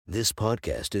This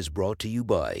podcast is brought to you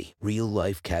by Real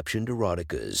Life Captioned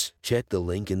Eroticas. Check the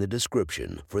link in the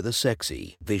description for the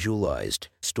sexy, visualized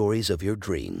stories of your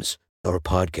dreams. Our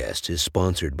podcast is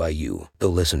sponsored by you, the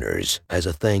listeners. As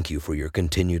a thank you for your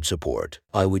continued support,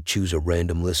 I would choose a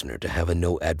random listener to have a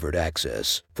no advert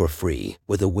access for free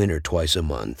with a winner twice a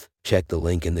month. Check the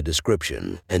link in the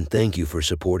description, and thank you for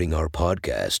supporting our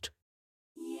podcast.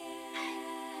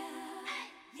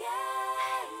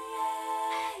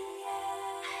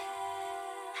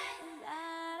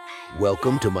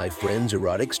 Welcome to my Friends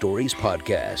Erotic Stories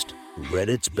podcast,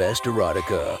 Reddit's Best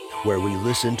Erotica, where we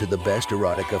listen to the best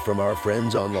erotica from our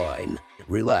friends online.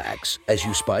 Relax as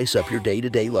you spice up your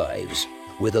day-to-day lives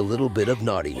with a little bit of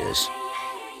naughtiness.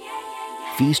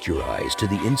 Feast your eyes to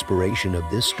the inspiration of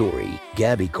this story,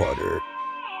 Gabby Carter.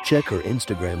 Check her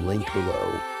Instagram linked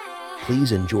below.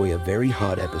 Please enjoy a very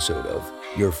hot episode of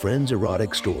Your Friends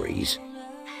Erotic Stories.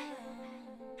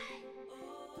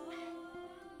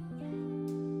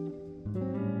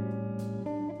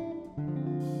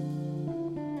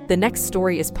 The next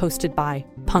story is posted by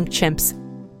Punk Chimps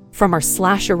from our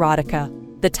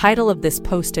 /erotica. The title of this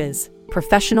post is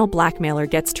Professional Blackmailer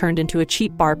Gets Turned into a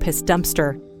Cheap Bar Piss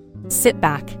Dumpster. Sit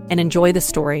back and enjoy the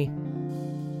story.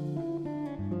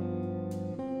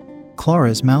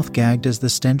 Clara's mouth gagged as the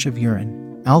stench of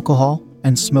urine, alcohol,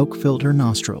 and smoke filled her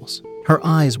nostrils. Her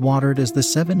eyes watered as the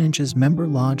 7 inches member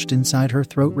lodged inside her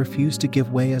throat refused to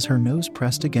give way as her nose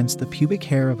pressed against the pubic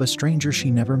hair of a stranger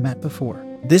she never met before.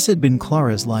 This had been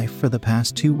Clara's life for the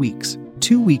past 2 weeks.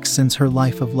 2 weeks since her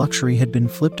life of luxury had been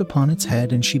flipped upon its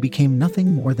head and she became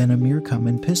nothing more than a mere cum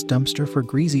and piss dumpster for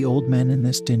greasy old men in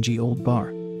this dingy old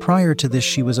bar. Prior to this,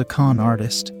 she was a con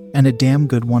artist, and a damn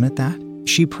good one at that.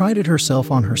 She prided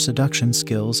herself on her seduction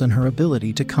skills and her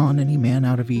ability to con any man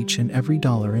out of each and every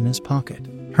dollar in his pocket.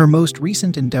 Her most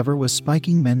recent endeavor was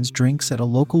spiking men's drinks at a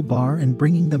local bar and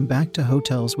bringing them back to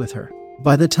hotels with her.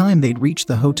 By the time they'd reach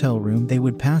the hotel room, they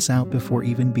would pass out before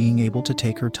even being able to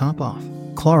take her top off.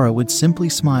 Clara would simply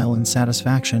smile in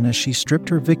satisfaction as she stripped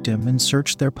her victim and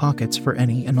searched their pockets for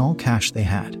any and all cash they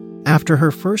had. After her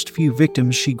first few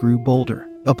victims, she grew bolder.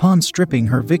 Upon stripping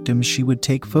her victims, she would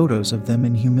take photos of them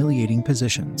in humiliating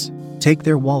positions, take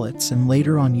their wallets, and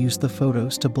later on use the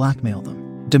photos to blackmail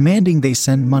them, demanding they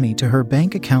send money to her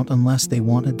bank account unless they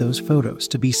wanted those photos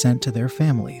to be sent to their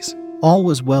families. All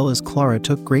was well as Clara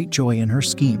took great joy in her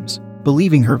schemes,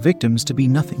 believing her victims to be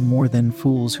nothing more than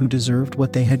fools who deserved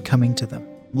what they had coming to them,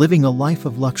 living a life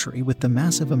of luxury with the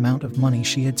massive amount of money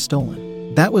she had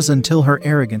stolen. That was until her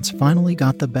arrogance finally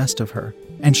got the best of her,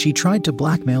 and she tried to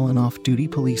blackmail an off-duty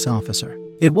police officer.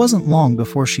 It wasn't long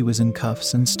before she was in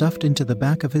cuffs and stuffed into the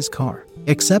back of his car.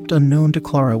 Except unknown to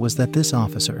Clara was that this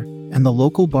officer and the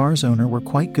local bar's owner were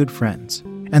quite good friends,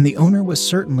 and the owner was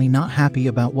certainly not happy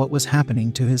about what was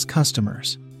happening to his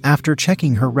customers. After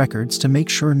checking her records to make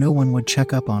sure no one would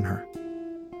check up on her,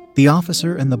 the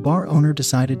officer and the bar owner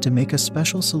decided to make a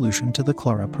special solution to the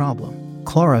Clara problem.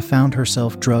 Clara found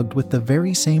herself drugged with the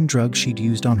very same drug she'd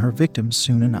used on her victims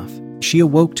soon enough. She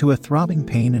awoke to a throbbing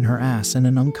pain in her ass and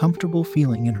an uncomfortable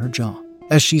feeling in her jaw.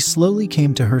 As she slowly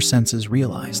came to her senses,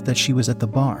 realized that she was at the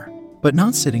bar, but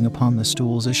not sitting upon the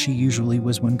stools as she usually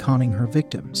was when conning her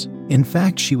victims. In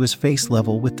fact, she was face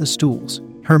level with the stools,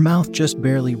 her mouth just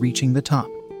barely reaching the top.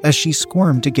 As she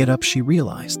squirmed to get up, she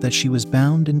realized that she was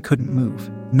bound and couldn't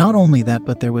move. Not only that,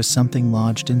 but there was something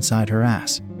lodged inside her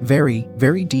ass, very,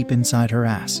 very deep inside her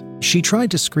ass. She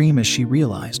tried to scream as she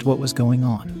realized what was going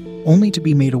on, only to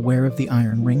be made aware of the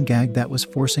iron ring gag that was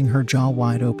forcing her jaw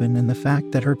wide open and the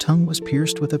fact that her tongue was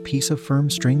pierced with a piece of firm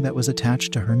string that was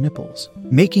attached to her nipples,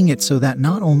 making it so that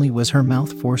not only was her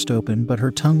mouth forced open, but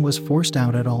her tongue was forced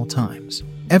out at all times.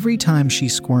 Every time she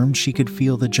squirmed, she could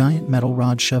feel the giant metal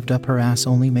rod shoved up her ass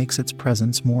only makes its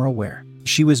presence more aware.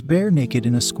 She was bare naked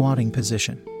in a squatting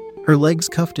position, her legs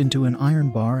cuffed into an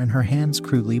iron bar and her hands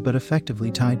crudely but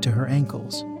effectively tied to her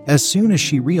ankles. As soon as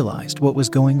she realized what was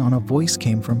going on, a voice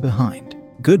came from behind.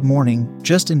 "Good morning,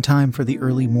 just in time for the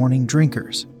early morning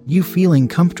drinkers. You feeling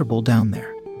comfortable down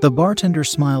there?" The bartender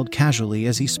smiled casually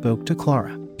as he spoke to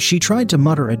Clara. She tried to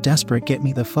mutter a desperate "get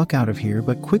me the fuck out of here,"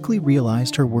 but quickly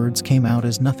realized her words came out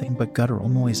as nothing but guttural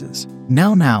noises.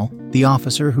 Now, the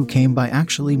officer who came by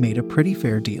actually made a pretty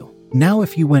fair deal. Now,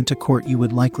 if you went to court, you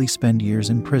would likely spend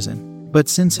years in prison. But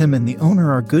since him and the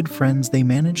owner are good friends, they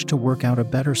managed to work out a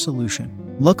better solution.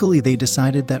 Luckily, they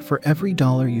decided that for every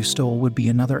dollar you stole would be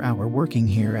another hour working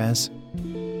here as,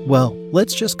 well,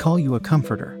 let's just call you a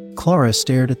comforter. Clara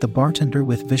stared at the bartender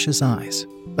with vicious eyes,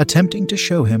 attempting to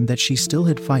show him that she still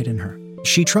had fight in her.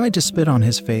 She tried to spit on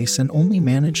his face and only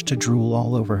managed to drool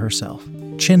all over herself.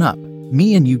 Chin up.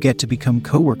 Me and you get to become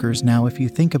co-workers now if you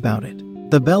think about it.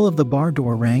 The bell of the bar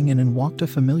door rang and in walked a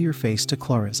familiar face to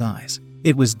Clara's eyes.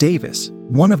 It was Davis,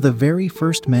 one of the very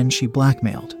first men she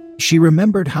blackmailed. She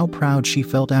remembered how proud she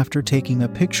felt after taking a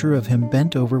picture of him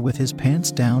bent over with his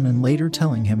pants down and later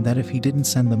telling him that if he didn't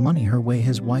send the money her way,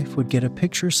 his wife would get a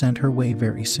picture sent her way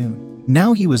very soon.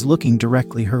 Now he was looking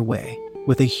directly her way,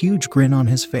 with a huge grin on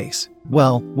his face.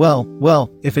 Well,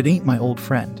 if it ain't my old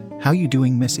friend. How you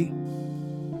doing, Missy?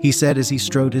 He said as he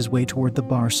strode his way toward the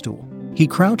bar stool. He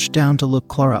crouched down to look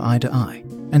Clara eye to eye,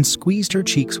 and squeezed her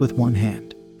cheeks with one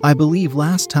hand. I believe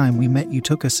last time we met you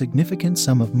took a significant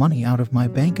sum of money out of my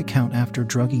bank account after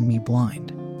drugging me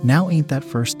blind. Now ain't that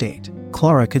first date?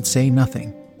 Clara could say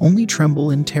nothing, only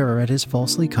tremble in terror at his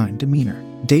falsely kind demeanor.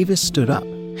 Davis stood up,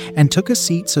 and took a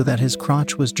seat so that his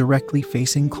crotch was directly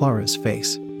facing Clara's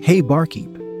face. Hey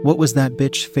barkeep, what was that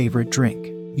bitch's favorite drink?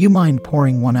 You mind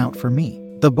pouring one out for me?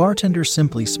 The bartender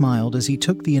simply smiled as he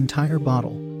took the entire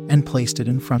bottle and placed it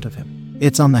in front of him.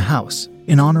 It's on the house,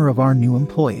 in honor of our new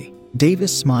employee.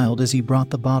 Davis smiled as he brought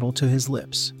the bottle to his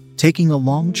lips, taking a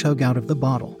long chug out of the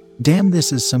bottle. Damn,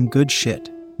 this is some good shit.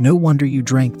 No wonder you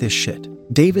drank this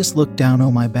shit. Davis looked down.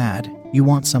 Oh my bad, you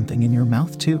want something in your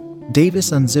mouth too?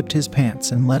 Davis unzipped his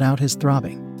pants and let out his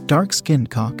throbbing, dark-skinned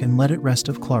cock and let it rest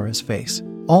of Clara's face.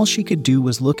 All she could do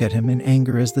was look at him in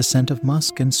anger as the scent of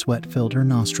musk and sweat filled her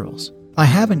nostrils. I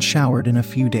haven't showered in a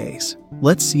few days.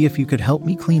 Let's see if you could help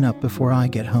me clean up before I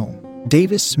get home.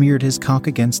 Davis smeared his cock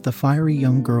against the fiery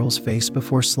young girl's face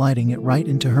before sliding it right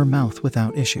into her mouth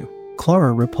without issue.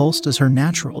 Clara repulsed as her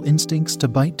natural instincts to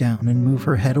bite down and move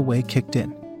her head away kicked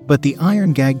in. But the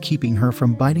iron gag keeping her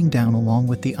from biting down along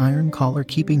with the iron collar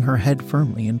keeping her head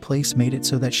firmly in place made it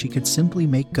so that she could simply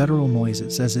make guttural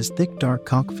noises as his thick dark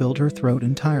cock filled her throat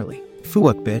entirely.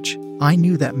 Fuck bitch, I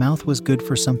knew that mouth was good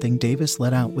for something, Davis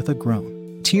let out with a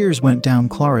groan. Tears went down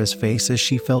Clara's face as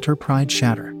she felt her pride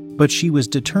shatter, but she was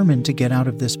determined to get out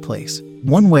of this place.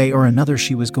 One way or another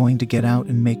she was going to get out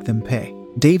and make them pay.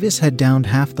 Davis had downed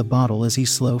half the bottle as he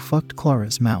slow fucked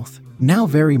Clara's mouth, now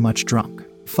very much drunk.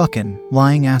 Fucking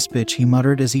lying ass bitch, he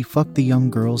muttered as he fucked the young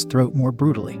girl's throat more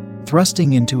brutally,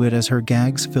 thrusting into it as her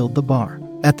gags filled the bar.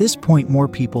 At this point more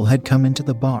people had come into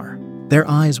the bar, their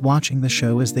eyes watching the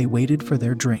show as they waited for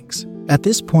their drinks. At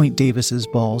this point Davis's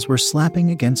balls were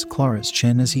slapping against Clara's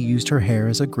chin as he used her hair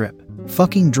as a grip.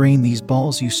 Fucking drain these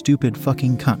balls, you stupid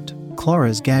fucking cunt.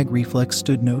 Clara's gag reflex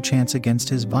stood no chance against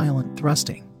his violent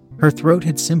thrusting. Her throat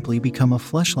had simply become a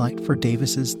fleshlight for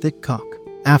Davis's thick cock.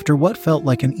 After what felt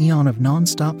like an eon of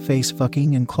non-stop face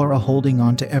fucking and Clara holding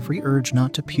on to every urge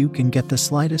not to puke and get the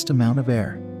slightest amount of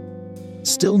air,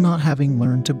 still not having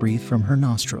learned to breathe from her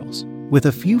nostrils. With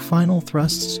a few final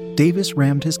thrusts, Davis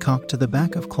rammed his cock to the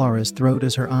back of Clara's throat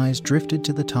as her eyes drifted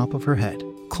to the top of her head.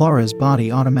 Clara's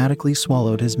body automatically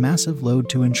swallowed his massive load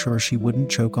to ensure she wouldn't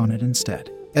choke on it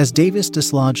instead. As Davis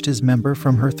dislodged his member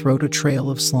from her throat, a trail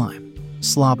of slime,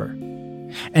 slobber,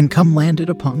 and cum landed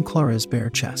upon Clara's bare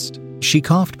chest. She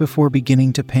coughed before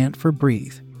beginning to pant for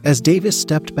breath. As Davis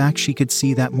stepped back, she could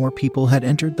see that more people had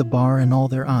entered the bar and all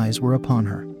their eyes were upon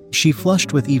her. She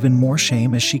flushed with even more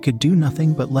shame as she could do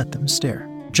nothing but let them stare.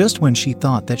 Just when she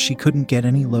thought that she couldn't get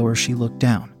any lower, she looked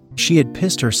down. She had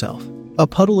pissed herself. A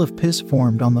puddle of piss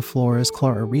formed on the floor as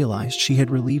Clara realized she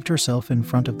had relieved herself in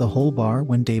front of the whole bar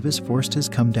when Davis forced his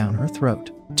cum down her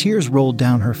throat. Tears rolled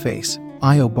down her face.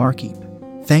 "Io barkeep.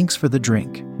 Thanks for the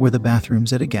drink. Were the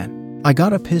bathrooms it again?" "I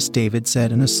got a piss," David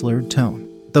said in a slurred tone.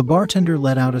 The bartender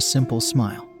let out a simple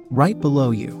smile. "Right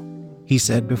below you," he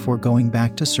said before going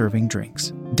back to serving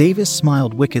drinks. Davis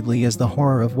smiled wickedly as the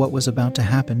horror of what was about to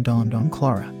happen dawned on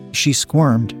Clara. She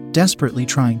squirmed, desperately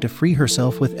trying to free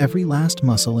herself with every last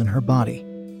muscle in her body.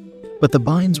 But the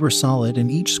binds were solid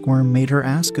and each squirm made her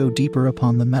ass go deeper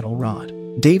upon the metal rod.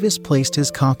 Davis placed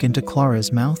his cock into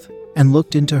Clara's mouth and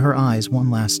looked into her eyes one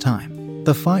last time.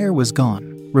 The fire was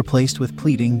gone, replaced with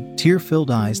pleading, tear-filled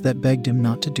eyes that begged him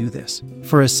not to do this.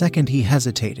 For a second he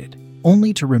hesitated,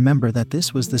 only to remember that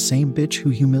this was the same bitch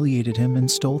who humiliated him and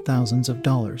stole thousands of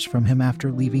dollars from him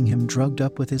after leaving him drugged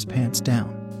up with his pants down.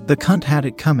 The cunt had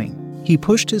it coming. He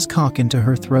pushed his cock into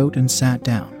her throat and sat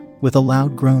down. With a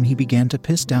loud groan he began to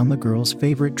piss down the girl's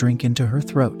favorite drink into her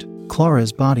throat.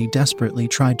 Clara's body desperately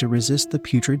tried to resist the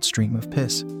putrid stream of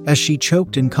piss. As she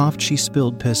choked and coughed, she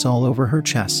spilled piss all over her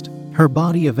chest. Her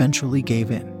body eventually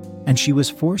gave in, and she was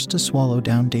forced to swallow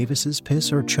down Davis's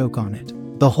piss or choke on it.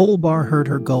 The whole bar heard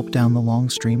her gulp down the long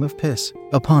stream of piss.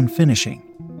 Upon finishing,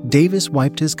 Davis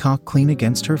wiped his cock clean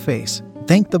against her face,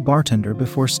 thanked the bartender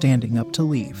before standing up to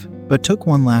leave, but took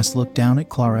one last look down at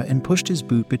Clara and pushed his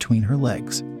boot between her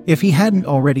legs. If he hadn't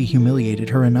already humiliated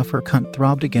her enough, her cunt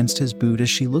throbbed against his boot as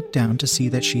she looked down to see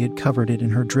that she had covered it in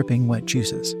her dripping wet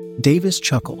juices. Davis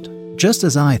chuckled. Just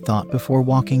as I thought before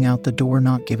walking out the door,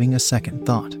 not giving a second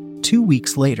thought. 2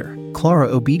 weeks later, Clara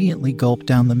obediently gulped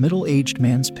down the middle-aged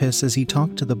man's piss as he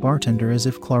talked to the bartender as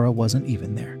if Clara wasn't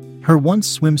even there. Her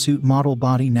once swimsuit model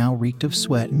body now reeked of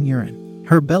sweat and urine.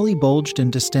 Her belly bulged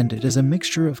and distended as a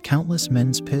mixture of countless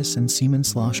men's piss and semen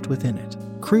sloshed within it.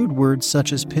 Crude words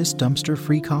such as piss dumpster,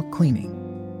 free cock cleaning,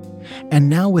 and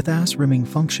now with ass-rimming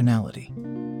functionality,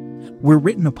 were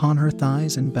written upon her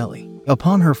thighs and belly.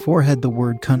 Upon her forehead the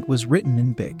word cunt was written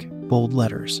in big, bold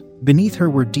letters. Beneath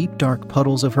her were deep dark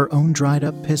puddles of her own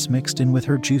dried-up piss mixed in with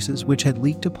her juices which had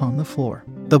leaked upon the floor.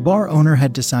 The bar owner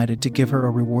had decided to give her a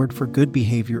reward for good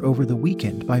behavior over the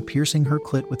weekend by piercing her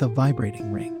clit with a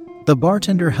vibrating ring. The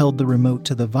bartender held the remote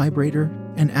to the vibrator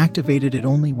and activated it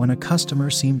only when a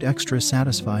customer seemed extra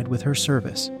satisfied with her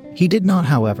service. He did not,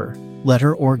 however, let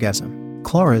her orgasm.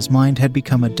 Clara's mind had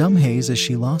become a dumb haze as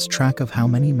she lost track of how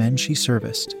many men she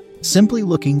serviced, simply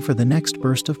looking for the next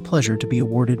burst of pleasure to be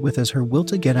awarded with as her will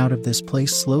to get out of this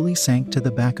place slowly sank to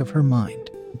the back of her mind.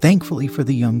 Thankfully for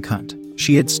the young cunt,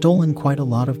 she had stolen quite a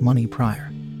lot of money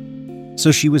prior,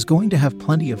 so she was going to have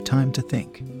plenty of time to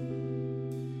think.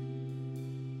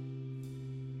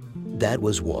 That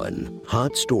was one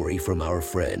hot story from our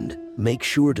friend. Make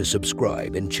sure to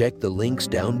subscribe and check the links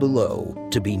down below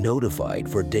to be notified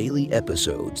for daily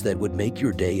episodes that would make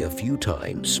your day a few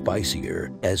times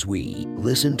spicier as we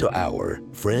listen to our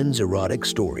friends' erotic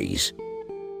stories.